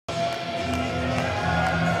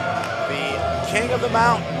King of the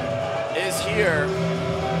Mountain is here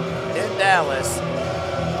in Dallas,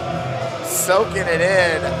 soaking it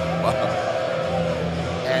in.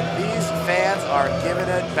 And these fans are giving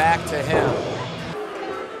it back to him.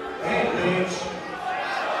 Hey, bitch.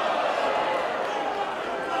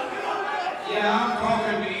 Yeah, I'm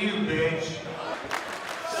talking to you, bitch.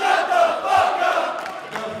 Shut the fuck up!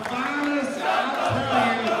 The finest, I'm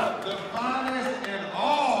telling you, the finest in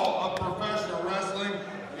all of professional wrestling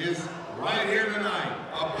is right here tonight.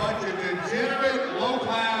 A bunch of degenerate,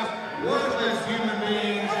 low-class, worthless human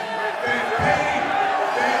beings that pay,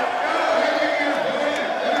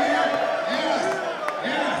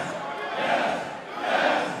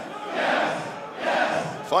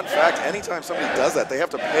 Fun fact, anytime somebody does that, they have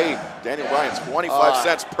to pay Daniel Bryan 25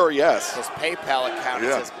 cents per yes. His PayPal account,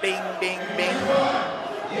 it says bing, bing, bing.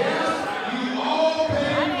 Yes, you all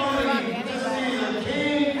pay money to see the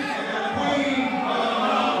king and the queen of the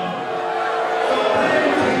mountain.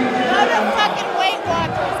 Go to fucking Weight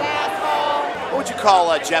Watchers, asshole. What would you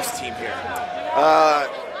call Jeff's team here?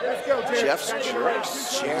 Jeff's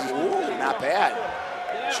Jerks. Ooh, not bad.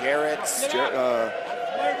 Jarrett's.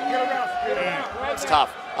 It's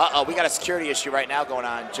tough. Uh-oh, we got a security issue right now going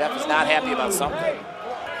on. Jeff is not happy about something.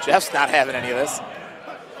 Jeff's not having any of this.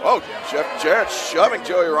 Oh, Jarrett shoving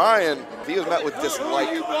Joey Ryan. He was met with dislike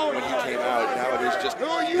when he came out. Now it is just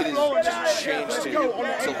changed to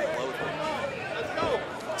loathing.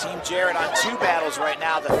 Team Jarrett on 2 battles right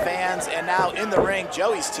now. The fans, and now in the ring,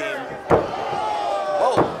 Joey's team.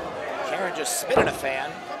 Whoa, Karen just spit in a fan.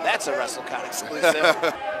 That's a Wrestlecon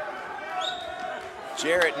exclusive.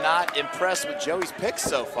 Jarrett not impressed with Joey's picks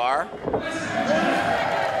so far.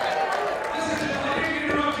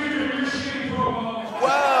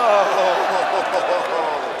 Whoa!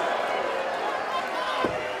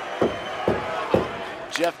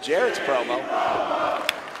 Jeff Jarrett's promo.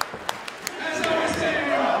 As I was saying,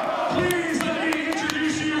 please let me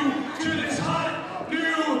introduce you to this hot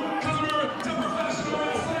newcomer to professional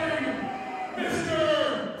wrestling, Mr.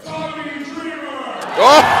 Tommy Dreamer.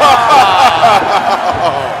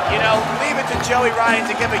 You know, leave it to Joey Ryan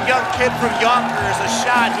to give a young kid from Yonkers a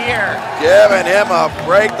shot here. Giving him a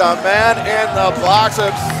break, the man in the box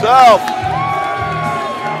himself.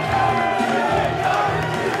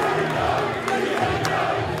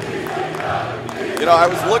 You know, I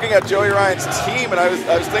was looking at Joey Ryan's team, and I was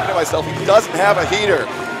thinking to myself, he doesn't have a heater.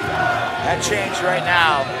 That changed right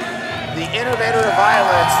now. The innovator of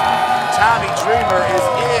violence, Tommy Dreamer, is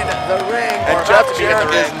in the ring. And Jeff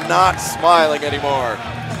Jarrett is not smiling anymore.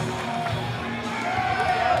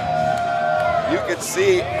 You can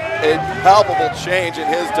see a palpable change in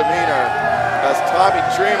his demeanor as Tommy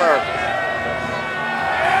Dreamer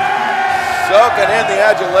soaking in the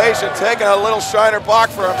adulation, taking a little Shiner Bach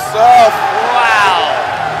for himself. Wow.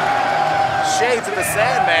 Shades of the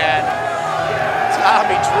Sandman.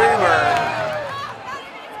 Tommy Dreamer.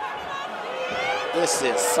 This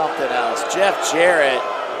is something else. Jeff Jarrett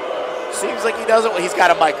seems like he doesn't. He's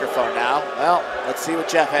got a microphone now. Well, let's see what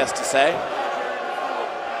Jeff has to say.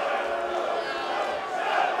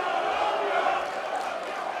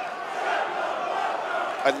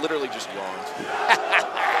 I literally just yawned.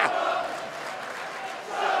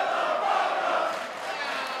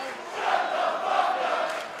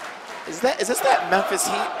 Is this that Memphis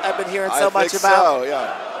Heat I've been hearing so much about? So,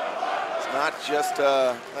 yeah. It's not just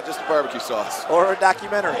the barbecue sauce. Or a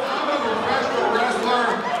documentary. I'm a professional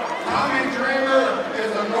wrestler. Tommy Dreamer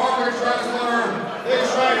is a garbage wrestler.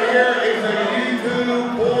 This right here is a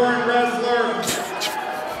YouTube-born wrestler.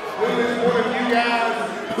 Who is one of you guys?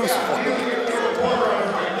 Who's one?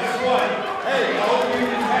 Guess what? Hey, I hope you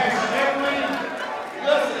can catch every.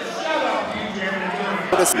 Listen, shout out to you,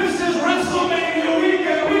 Jarrett. This is WrestleMania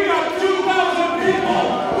weekend. We got 2,000 people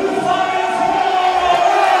with flyers all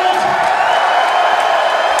around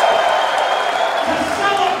to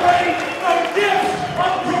celebrate the gifts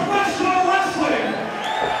of professional wrestling.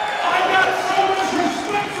 I got so much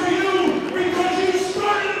respect for you because you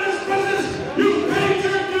started this business. You paid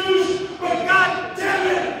your dues, but God damn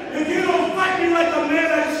it, if you don't fight me like a man,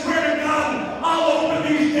 I swear to God, I'll open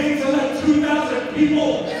these gates and let 2,000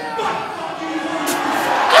 people fuck you.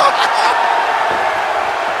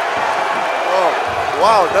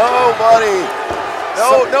 Wow,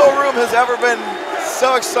 no room has ever been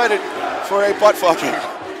so excited for a butt fucking.